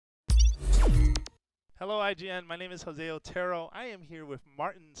Hello, IGN. My name is Jose Otero. I am here with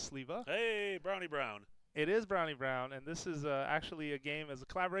Martin Sleva. Hey, Brownie Brown. It is Brownie Brown, and this is actually a game as a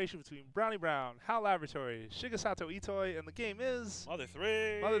collaboration between Brownie Brown, HAL Laboratories, Shigesato Itoi, and the game is Mother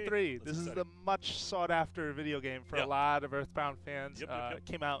 3. Mother 3. That's This is exciting. the much sought-after video game for a Yep. lot of Earthbound fans. Yep. It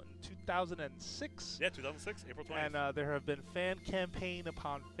came out in 2006. Yeah, 2006, April 20th. And there have been fan campaign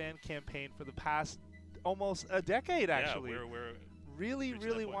upon fan campaign for the past almost a decade, actually. Yeah, we're really, reaching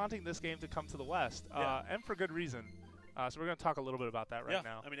really that point. wanting this game to come to the West, Yeah. and for good reason. So we're going to talk a little bit about that right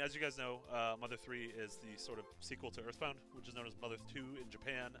now. I mean, as you guys know, Mother 3 is the sort of sequel to Earthbound, which is known as Mother 2 in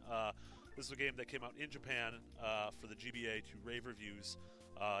Japan. This is a game that came out in Japan for the GBA to rave reviews.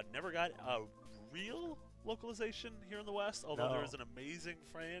 Never got a real localization here in the West, although No. there is an amazing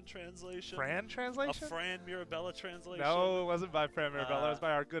Fran translation. Fran translation? A Fran Mirabella translation. No, it wasn't by Fran Mirabella. It was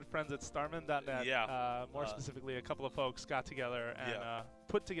by our good friends at Starman.net. Yeah. More specifically, a couple of folks got together and Yeah.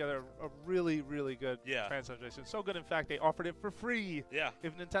 put together a really, really good Yeah. translation. So good, in fact, they offered it for free. Yeah.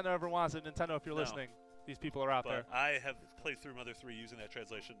 If Nintendo ever wants it, Nintendo, if you're No. listening, these people are out there. But I have played through Mother 3 using that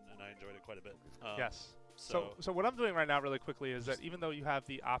translation, and I enjoyed it quite a bit. Yes. So So what I'm doing right now really quickly is that even though you have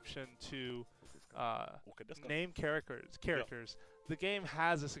the option to name characters, the game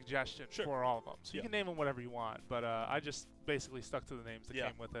has a suggestion Sure. for all of them. So you Yeah. can name them whatever you want, but I just basically stuck to the names that Yeah.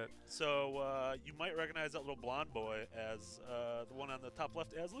 came with it. So you might recognize that little blonde boy as the one on the top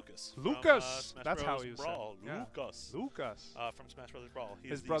left as Lucas. Lucas! From, That's Smash how Bros. he was said. Brawl. Yeah. Lucas. Lucas. From Smash Bros. Brawl.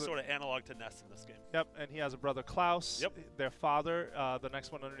 He's His the brother- sort of analog to Ness in this game. Yep, and he has a brother Klaus. Yep. Their father, the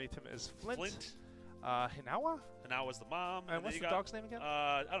next one underneath him is Flint. Hinawa? And now was the mom. And what's then the you dog's name again?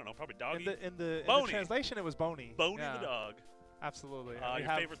 got, I don't know, probably Doggy. In the Boney. translation, it was Boney. Boney Yeah, the dog. Absolutely. And we Your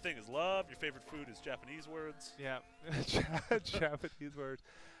have- favorite thing is love. Your favorite food is Japanese words. Yeah, Japanese words.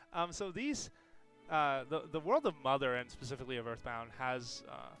 So these, the world of Mother and specifically of Earthbound has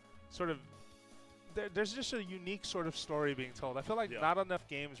sort of, there's just a unique sort of story being told. I feel like Yeah. not enough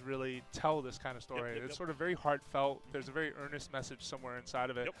games really tell this kind of story. Yep, It's yep. sort of very heartfelt. There's a very earnest message somewhere inside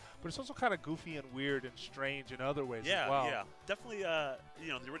of it, Yep. but it's also kind of goofy and weird and strange in other ways Yeah, as well. yeah, definitely. The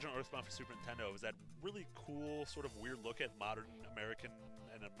original Earthbound for Super Nintendo was that really cool, sort of weird look at modern American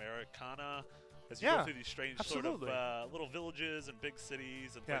and Americana. As you Yeah, go through these strange absolutely. sort of little villages and big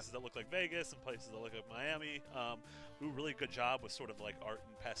cities and Yeah. places that look like Vegas and places that look like Miami. Do a really good job with sort of like art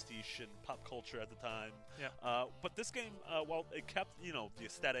and pastiche and pop culture at the time. Yeah. But this game, while it kept the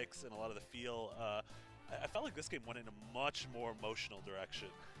aesthetics and a lot of the feel, I felt like this game went in a much more emotional direction.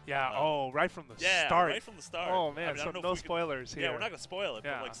 Yeah. Right from the Yeah, start. right from the start. Oh man, I mean, I so don't know if no we can- spoilers here. Yeah, we're not gonna spoil it,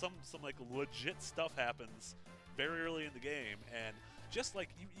 Yeah. but like some like legit stuff happens very early in the game, and just like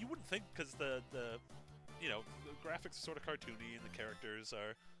you wouldn't think because the graphics are sort of cartoony and the characters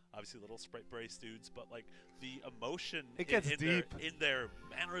are obviously little sprite-based dudes, but like the emotion It gets in deep. their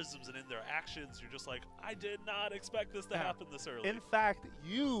mannerisms and in their actions, you're just like, I did not expect this to Yeah. happen this early. In fact,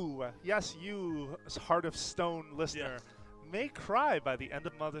 you, Heart of Stone listener, may cry by the end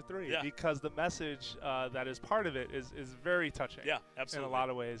of Mother 3 Yeah. because the message that is part of it is very touching. Yeah, In absolutely. a lot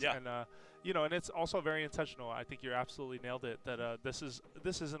of ways. Yeah. And and it's also very intentional. I think you absolutely nailed it. That this is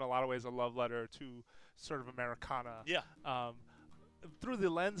in a lot of ways a love letter to sort of Americana. Yeah. Through the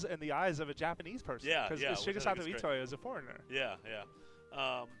lens and the eyes of a Japanese person. Yeah, Because yeah, which I think Shigesato is great. Itoi is a foreigner. Yeah,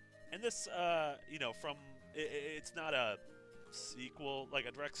 yeah. And this, it's not a sequel, like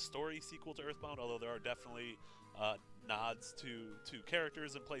a direct story sequel to Earthbound, although there are definitely nods to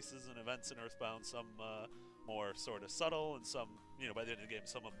characters and places and events in Earthbound, some more sort of subtle and some, by the end of the game,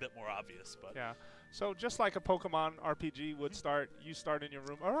 some a bit more obvious. But Yeah. So just like a Pokemon RPG would start, you start in your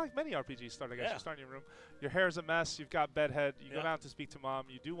room, or like many RPGs start, I guess. Yeah. You start in your room. Your hair's a mess. You've got bedhead. You go Yeah. down to speak to mom.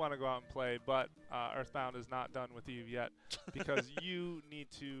 You do want to go out and play, but Earthbound is not done with you yet because you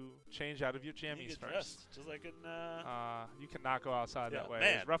need to change out of your you jammies get first. dressed, just like in You cannot go outside that way.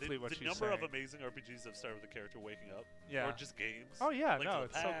 Man, is roughly the, what the she's number saying. of amazing RPGs that start with the character waking up, Yeah. or just games. Oh yeah, Link no, to the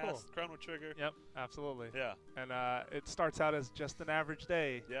it's so cool. Past, Chrono Trigger. Yep, absolutely. Yeah, And it starts out as just an average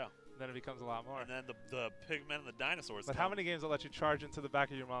day, yeah. and then it becomes a lot more. And then the pigmen and the dinosaurs. But how come. many games will let you charge into the back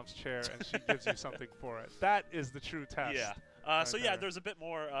of your mom's chair and she gives you something for it? That is the true test. Yeah. right So yeah, there. there's a bit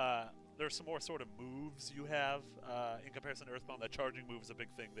more. There's some more sort of moves you have in comparison to Earthbound. That charging move is a big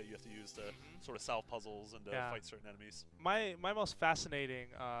thing that you have to use to sort of solve puzzles and to Yeah. fight certain enemies. My most fascinating.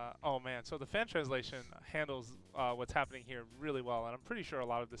 So the fan translation handles what's happening here really well, and I'm pretty sure a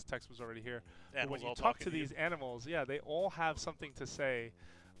lot of this text was already here. But when Animals you all talk talking to to you. these animals, yeah, they all have something to say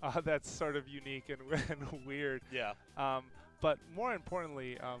that's sort of unique and, and weird. Yeah. But more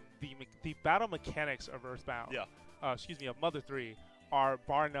importantly, the battle mechanics of Earthbound, Yeah. of Mother 3, are,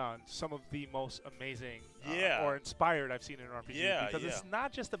 bar none, some of the most amazing or inspired I've seen in an RPG. Because it's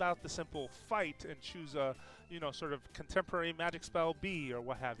not just about the simple fight and choose a, sort of contemporary magic spell B or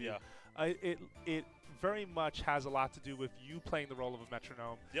what have you. It very much has a lot to do with you playing the role of a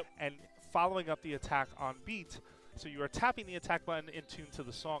metronome and following up the attack on beat. So you are tapping the attack button in tune to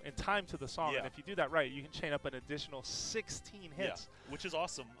the song, in time to the song, and if you do that right, you can chain up an additional 16 hits. Which is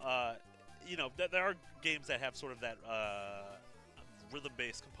awesome. There are games that have sort of that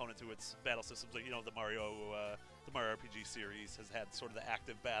rhythm-based component to its battle systems. Like, the Mario RPG series has had sort of the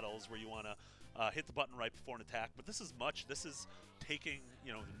active battles where you want to hit the button right before an attack. But this is taking,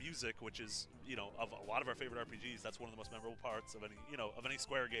 the music, which is, of a lot of our favorite RPGs, that's one of the most memorable parts of any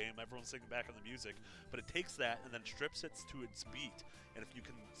Square game. Everyone's singing back on the music, but it takes that and then strips it to its beat. And if you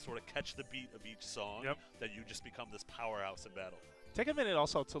can sort of catch the beat of each song, then you just become this powerhouse in battle. Take a minute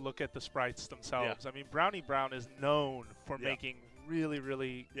also to look at the sprites themselves. I mean, Brownie Brown is known for making really,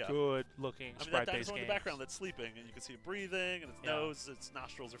 really good-looking sprite-based games. That dinosaur in the background that's sleeping, and you can see it breathing, and its nose, its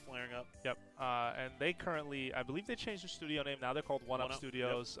nostrils are flaring up. And they currently, I believe they changed their studio name. Now they're called One Up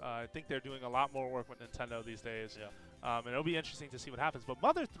Studios. I think they're doing a lot more work with Nintendo these days. And it'll be interesting to see what happens. But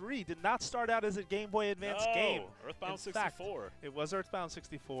Mother 3 did not start out as a Game Boy Advance game. Earthbound in 64. Fact, it was Earthbound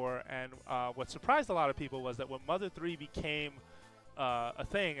 64. And what surprised a lot of people was that when Mother 3 became a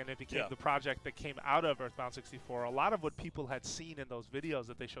thing, and it became the project that came out of Earthbound 64, a lot of what people had seen in those videos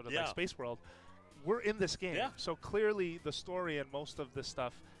that they showed at like Space World were in this game. So clearly the story and most of this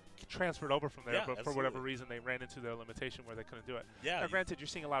stuff transferred over from there, but for whatever reason they ran into their limitation where they couldn't do it. Now, granted, you're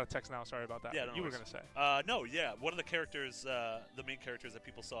seeing a lot of text now. Sorry about that. You were going to say. One of the characters, the main characters that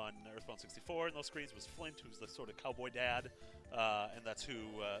people saw in Earthbound 64 in those screens was Flint, who's the sort of cowboy dad, and that's who,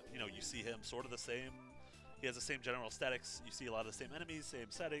 you see him sort of the same. He has the same general aesthetics. You see a lot of the same enemies, same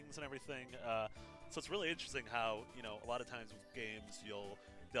settings and everything. So it's really interesting how, a lot of times with games,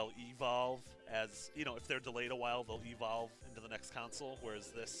 they'll evolve as, if they're delayed a while, they'll evolve into the next console, whereas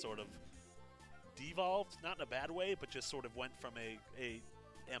this sort of devolved, not in a bad way, but just sort of went from a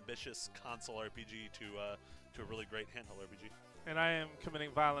ambitious console RPG to a really great handheld RPG. And I am committing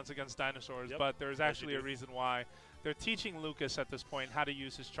violence against dinosaurs, but there's actually a reason why. They're teaching Lucas at this point how to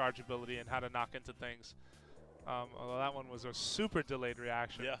use his charge ability and how to knock into things. Although that one was a super delayed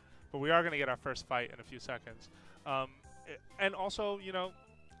reaction. But we are going to get our first fight in a few seconds. And also,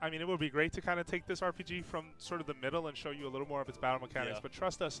 I mean, it would be great to kind of take this RPG from sort of the middle and show you a little more of its battle mechanics. But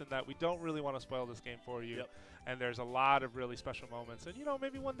trust us in that we don't really want to spoil this game for you. And there's a lot of really special moments. And,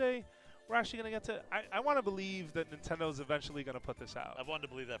 maybe one day we're actually going to get to... I want to believe that Nintendo's eventually going to put this out. I've wanted to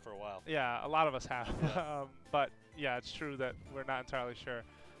believe that for a while. Yeah, a lot of us have. But, yeah, it's true that we're not entirely sure.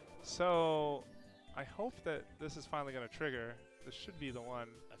 So... I hope that this is finally going to trigger. This should be the one.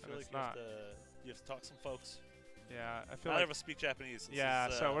 I feel like you have to talk to some folks. Yeah, I feel like I ever speak Japanese.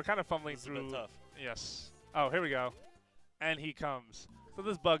 So we're kind of fumbling through. Tough. Yes. Oh, here we go. And he comes. So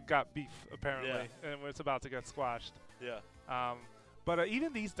this bug got beef apparently, and it's about to get squashed. But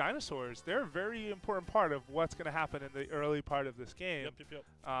even these dinosaurs, they're a very important part of what's going to happen in the early part of this game.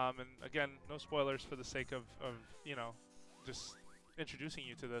 And again, no spoilers for the sake of just introducing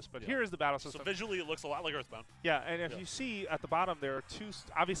you to this, but here is the battle system. So visually it looks a lot like Earthbound. Yeah, and if you see at the bottom there are two,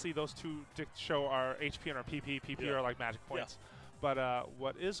 obviously those two show our HP and our PP. PP are like magic points. But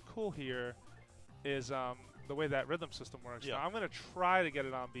what is cool here is the way that rhythm system works. Now, I'm going to try to get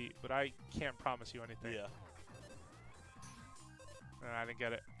it on beat, but I can't promise you anything. And I didn't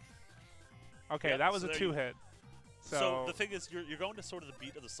get it. Okay, that was a 2-hit. So the thing is, you're going to sort of the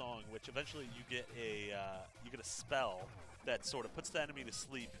beat of the song, which eventually you get a spell that sort of puts the enemy to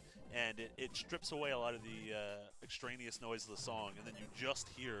sleep, and it strips away a lot of the extraneous noise of the song, and then you just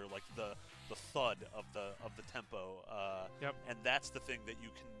hear like the thud of the tempo. And that's the thing that you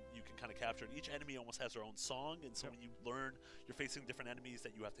can kind of capture. Each enemy almost has their own song, and so when you learn, you're facing different enemies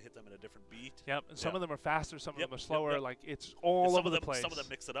that you have to hit them at a different beat. And some of them are faster, some of them are slower. Like it's all over the place. Some of them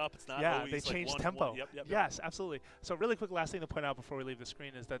mix it up. It's not always they change like tempo. One. Yes, absolutely. So really quick, last thing to point out before we leave the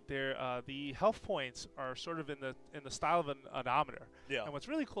screen is that the health points are sort of in the style of an odometer. And what's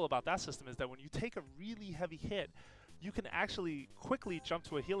really cool about that system is that when you take a really heavy hit, you can actually quickly jump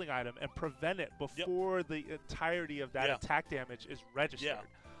to a healing item and prevent it before the entirety of that attack damage is registered.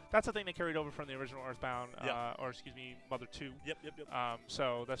 That's the thing they carried over from the original Earthbound, or excuse me, Mother 2.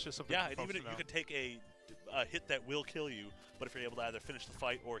 So that's just something. And even if you could take a hit that will kill you, but if you're able to either finish the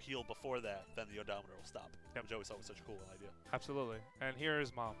fight or heal before that, then the odometer will stop. Which I always thought was such a cool idea. Absolutely. And here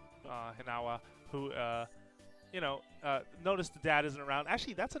is Mom, Hinawa, who notice the dad isn't around.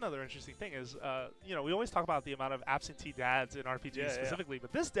 Actually, that's another interesting thing is, we always talk about the amount of absentee dads in RPGs specifically,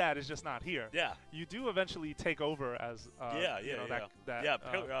 but this dad is just not here. Yeah. You do eventually take over as,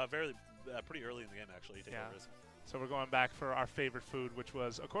 pretty early in the game, actually, you take over. So we're going back for our favorite food, which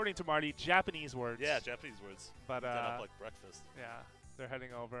was, according to Marty, Japanese words. Yeah, Japanese words. But up like breakfast. Yeah, they're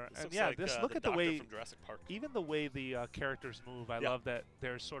heading over. This and yeah, like, look at the way, from Jurassic Park. even the way the characters move. I love that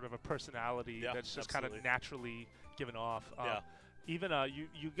there's sort of a personality that's just kind of naturally given off. Even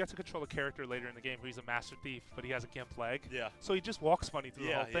you get to control a character later in the game who he's a master thief, but he has a gimp leg. Yeah. So he just walks funny through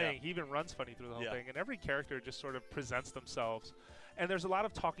the whole thing. Yeah. He even runs funny through the whole thing. And every character just sort of presents themselves. And there's a lot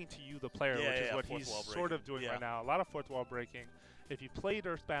of talking to you, the player, which is what he's sort of doing right now. A lot of fourth wall breaking. If you played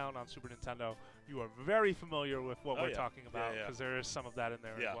Earthbound on Super Nintendo, you are very familiar with what we're talking about because there is some of that in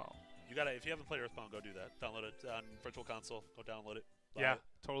there as well. You gotta, if you haven't played Earthbound, go do that. Download it on Virtual Console. Go download it. Yeah,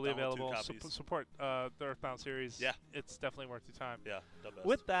 totally available. 2 copies. Support the Earthbound series. Yeah. It's definitely worth your time. Yeah, the best.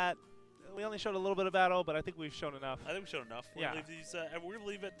 With that, we only showed a little bit of battle, but I think we've shown enough. I think we've shown enough. We're gonna leave these, we're going to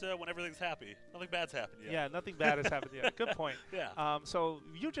leave it when everything's happy. Nothing bad's happened yet. Yeah, nothing bad has happened yet. Good point. Yeah. So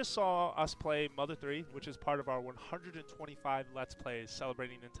you just saw us play Mother 3, which is part of our 125 Let's Plays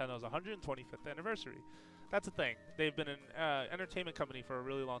celebrating Nintendo's 125th anniversary. That's the thing. They've been an entertainment company for a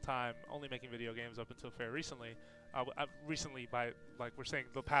really long time, only making video games up until fairly recently. Recently by, like we're saying,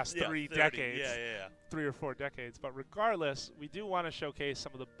 the past 3 decades. 3 or 4 decades. But regardless, we do want to showcase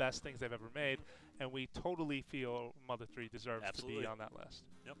some of the best things they've ever made, and we totally feel Mother 3 deserves to be on that list.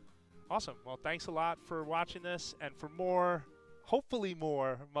 Yep. Awesome. Well, thanks a lot for watching this, and for more, hopefully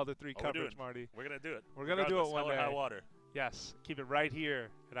more, Mother 3 coverage, Marty. We're going to do it. We're going to do it one day. Hell or high water. Yes. Keep it right here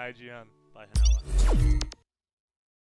at IGN. Bye, Hanella.